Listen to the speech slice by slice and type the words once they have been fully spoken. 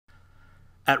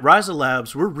At Rhiza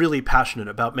Labs, we're really passionate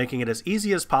about making it as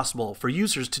easy as possible for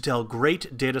users to tell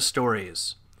great data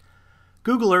stories.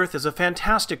 Google Earth is a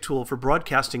fantastic tool for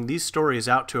broadcasting these stories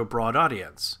out to a broad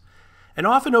audience. An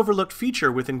often overlooked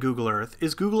feature within Google Earth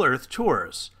is Google Earth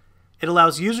Tours. It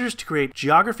allows users to create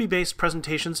geography-based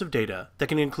presentations of data that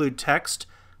can include text,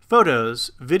 photos,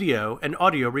 video, and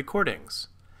audio recordings.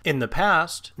 In the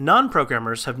past,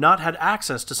 non-programmers have not had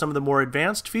access to some of the more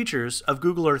advanced features of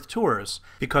Google Earth Tours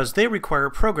because they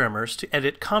require programmers to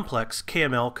edit complex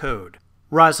KML code.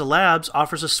 Rhiza Labs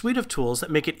offers a suite of tools that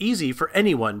make it easy for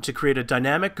anyone to create a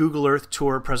dynamic Google Earth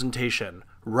Tour presentation,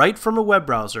 right from a web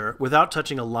browser without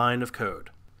touching a line of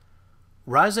code.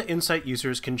 Rhiza Insight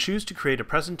users can choose to create a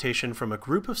presentation from a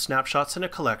group of snapshots in a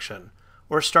collection,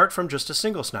 or start from just a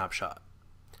single snapshot.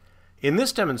 In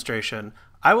this demonstration,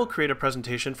 I will create a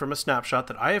presentation from a snapshot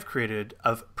that I have created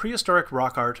of prehistoric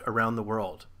rock art around the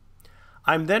world.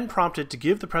 I'm then prompted to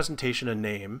give the presentation a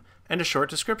name and a short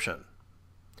description.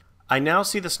 I now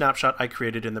see the snapshot I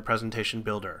created in the presentation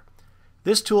builder.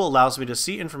 This tool allows me to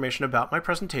see information about my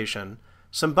presentation,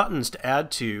 some buttons to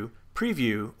add to,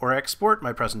 preview, or export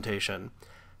my presentation,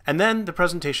 and then the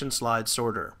presentation slide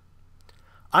sorter.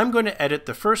 I'm going to edit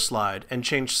the first slide and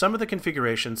change some of the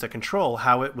configurations that control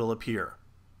how it will appear.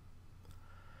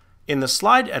 In the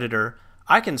slide editor,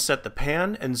 I can set the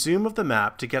pan and zoom of the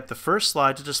map to get the first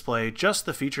slide to display just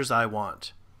the features I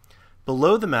want.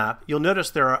 Below the map, you'll notice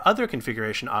there are other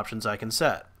configuration options I can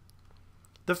set.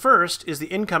 The first is the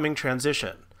incoming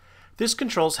transition. This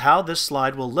controls how this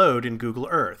slide will load in Google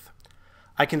Earth.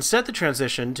 I can set the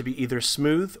transition to be either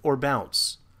smooth or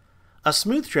bounce. A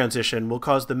smooth transition will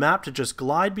cause the map to just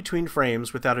glide between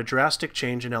frames without a drastic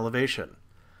change in elevation.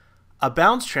 A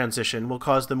bounce transition will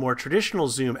cause the more traditional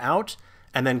zoom out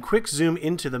and then quick zoom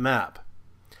into the map.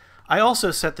 I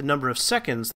also set the number of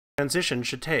seconds the transition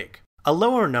should take. A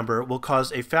lower number will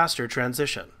cause a faster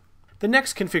transition. The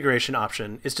next configuration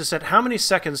option is to set how many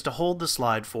seconds to hold the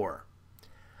slide for.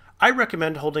 I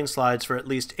recommend holding slides for at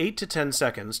least 8 to 10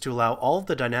 seconds to allow all of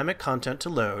the dynamic content to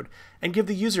load and give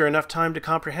the user enough time to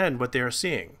comprehend what they are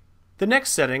seeing. The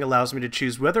next setting allows me to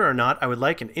choose whether or not I would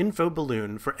like an info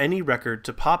balloon for any record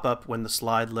to pop up when the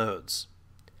slide loads.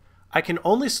 I can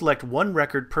only select one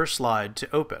record per slide to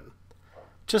open.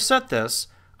 To set this,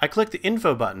 I click the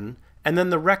info button and then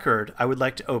the record I would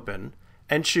like to open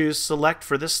and choose Select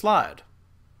for this slide.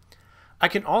 I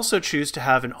can also choose to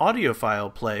have an audio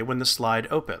file play when the slide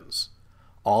opens.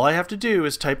 All I have to do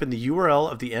is type in the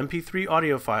URL of the MP3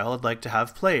 audio file I'd like to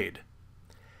have played.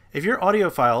 If your audio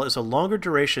file is a longer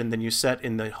duration than you set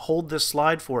in the Hold This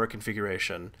Slide For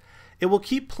configuration, it will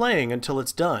keep playing until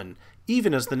it's done,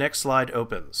 even as the next slide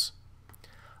opens.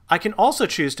 I can also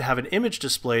choose to have an image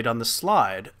displayed on the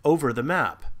slide over the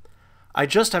map. I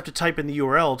just have to type in the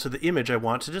URL to the image I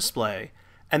want to display,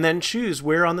 and then choose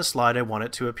where on the slide I want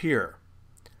it to appear.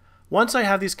 Once I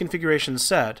have these configurations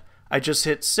set, I just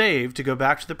hit Save to go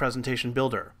back to the presentation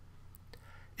builder.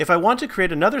 If I want to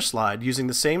create another slide using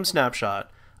the same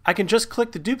snapshot, I can just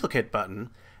click the duplicate button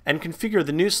and configure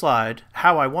the new slide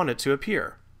how I want it to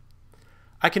appear.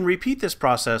 I can repeat this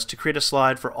process to create a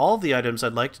slide for all of the items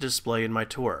I'd like to display in my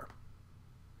tour.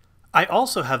 I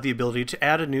also have the ability to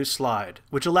add a new slide,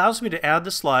 which allows me to add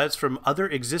the slides from other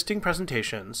existing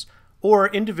presentations or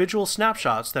individual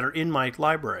snapshots that are in my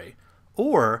library,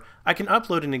 or I can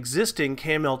upload an existing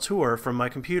KML tour from my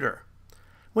computer.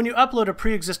 When you upload a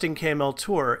pre-existing KML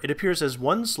tour, it appears as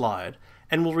one slide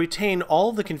and will retain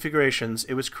all the configurations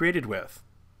it was created with.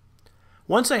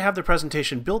 Once I have the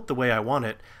presentation built the way I want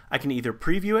it, I can either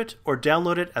preview it or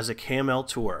download it as a KML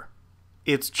tour.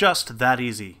 It's just that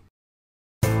easy.